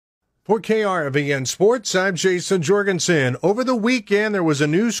For KRVN Sports, I'm Jayson Jorgensen. Over the weekend, there was a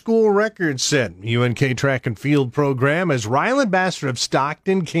new school record set. UNK track and field program as Rylan Basart of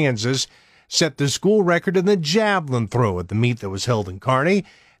Stockton, Kansas, set the school record in the javelin throw at the meet that was held in Kearney.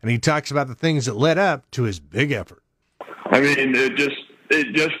 And he talks about the things that led up to his big effort. I mean, it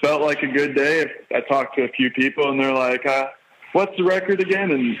just felt like a good day. I talked to a few people, and they're like, what's the record again?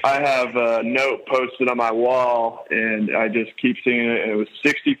 And I have a note posted on my wall, and I just keep seeing it. And it was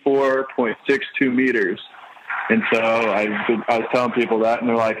 64.62 meters. And so I was telling people that, and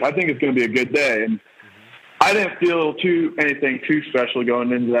they're like, I think it's going to be a good day. And I didn't feel anything too special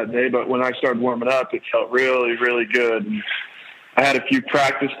going into that day, but when I started warming up, it felt really, really good. And I had a few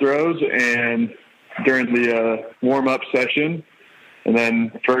practice throws and during the warm-up session. And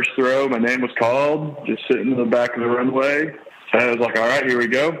then first throw, my name was called, just sitting in the back of the runway. I was like, all right, here we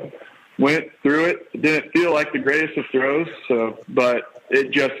go. Went through it. It didn't feel like the greatest of throws, but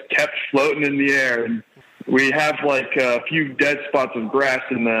it just kept floating in the air. And we have like a few dead spots of grass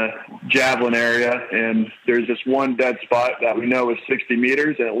in the javelin area, and there's this one dead spot that we know is 60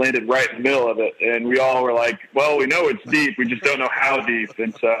 meters, and it landed right in the middle of it. And we all were like, well, we know it's deep. We just don't know how deep.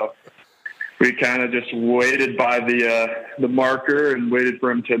 And so we kind of just waited by the marker and waited for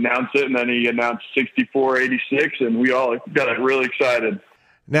him to announce it, and then he announced 64.86, and we all got really excited.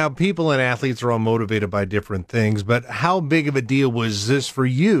 Now, people and athletes are all motivated by different things, but how big of a deal was this for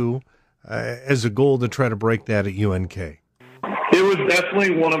you as a goal to try to break that at UNK? It was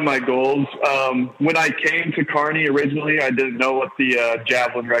definitely one of my goals. When I came to Kearney originally, I didn't know what the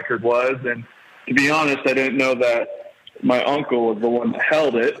javelin record was, and to be honest, I didn't know that my uncle was the one that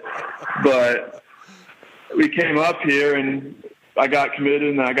held it. But we came up here, and I got committed,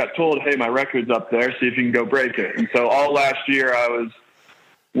 and I got told, hey, my record's up there, see if you can go break it. And so all last year I was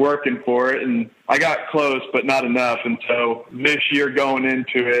working for it, and I got close, but not enough. And so this year going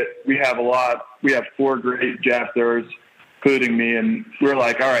into it, we have 4 great jav throwers, including me, and we're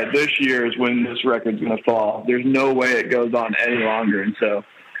like, all right, this year is when this record's going to fall. There's no way it goes on any longer. And so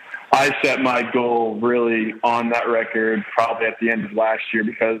I set my goal really on that record probably at the end of last year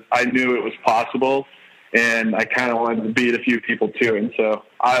because I knew it was possible, and I kind of wanted to beat a few people too. And so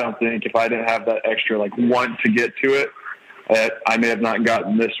I don't think if I didn't have that extra want to get to it, I may have not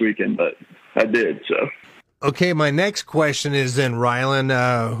gotten this weekend, but I did. So. Okay, my next question is then,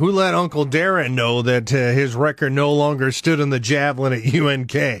 Rylan, who let Uncle Darren know that his record no longer stood in the javelin at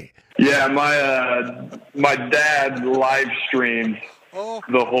UNK? Yeah, my dad live streamed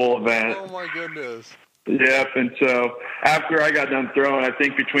the whole event. Oh, my goodness. Yep, and so after I got done throwing, I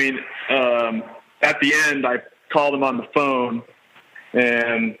think at the end, I called him on the phone,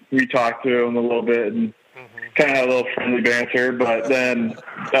 and we talked to him a little bit and kind of had a little friendly banter. But then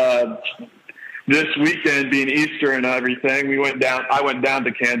this weekend, being Easter and everything, I went down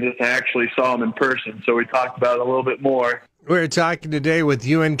to Kansas and I actually saw him in person, so we talked about it a little bit more. We're talking today with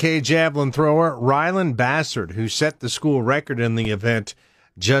UNK javelin thrower Rylan Basart, who set the school record in the event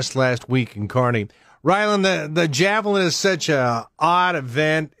just last week in Kearney. Rylan, the javelin is such a odd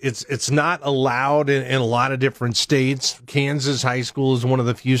event. It's not allowed in a lot of different states. Kansas high school is one of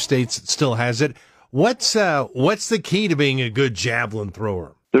the few states that still has it. What's the key to being a good javelin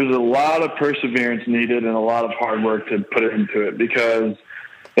thrower? There's a lot of perseverance needed and a lot of hard work to put into it, because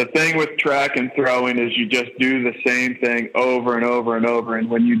the thing with track and throwing is you just do the same thing over and over and over, and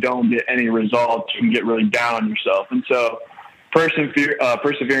when you don't get any results, you can get really down on yourself. And so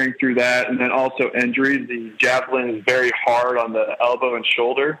persevering through that, and then also injuries. The javelin is very hard on the elbow and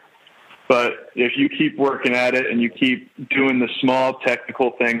shoulder, but if you keep working at it and you keep doing the small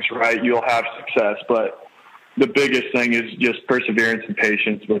technical things right, you'll have success. But the biggest thing is just perseverance and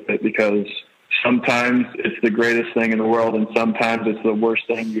patience with it, because sometimes it's the greatest thing in the world, and sometimes it's the worst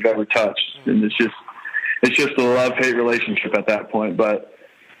thing you've ever touched. And it's just a love-hate relationship at that point. But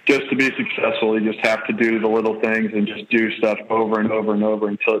just to be successful, you just have to do the little things and just do stuff over and over and over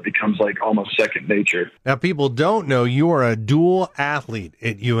until it becomes almost second nature. Now, people don't know you are a dual athlete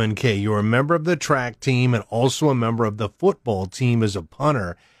at UNK. You're a member of the track team and also a member of the football team as a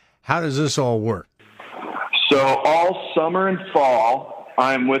punter. How does this all work? So all summer and fall,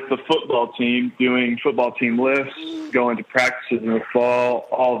 I'm with the football team doing football team lifts, going to practices in the fall,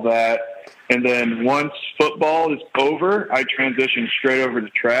 all that. And then once football is over, I transition straight over to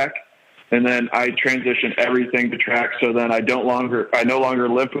track. And then I transition everything to track. So then I no longer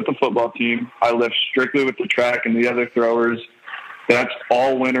lift with the football team. I lift strictly with the track and the other throwers. That's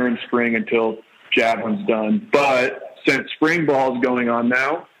all winter and spring until javelin's done. But since spring ball is going on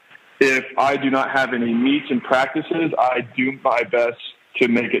now, if I do not have any meets and practices, I do my best to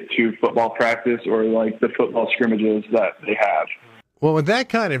make it to football practice or the football scrimmages that they have. Well, with that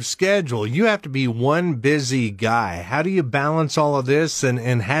kind of schedule, you have to be one busy guy. How do you balance all of this, and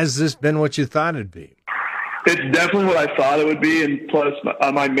has this been what you thought it'd be? It's definitely what I thought it would be, and plus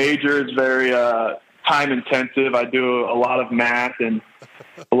my major is very time intensive. I do a lot of math and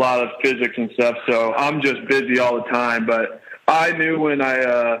a lot of physics and stuff, so I'm just busy all the time. But I knew when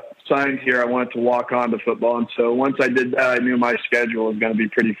I signed here I wanted to walk on to football, and so once I did that, I knew my schedule was going to be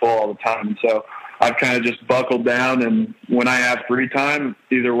pretty full all the time. And so I've kind of just buckled down, and when I have free time,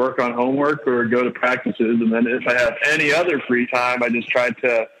 either work on homework or go to practices. And then if I have any other free time, I just try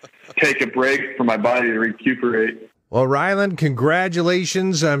to take a break for my body to recuperate. Well, Rylan,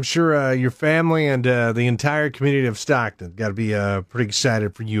 congratulations. I'm sure your family and the entire community of Stockton got to be pretty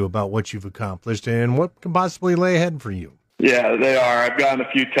excited for you about what you've accomplished and what can possibly lay ahead for you. Yeah, they are. I've gotten a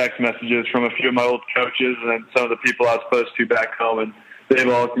few text messages from a few of my old coaches and some of the people I was supposed to back home, and they've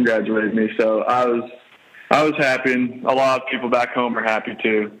all congratulated me. So I was happy, and a lot of people back home are happy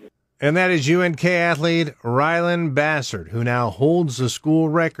too. And that is UNK athlete Rylan Basart, who now holds the school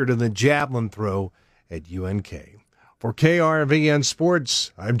record in the javelin throw at UNK. For KRVN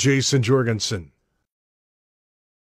Sports, I'm Jayson Jorgensen.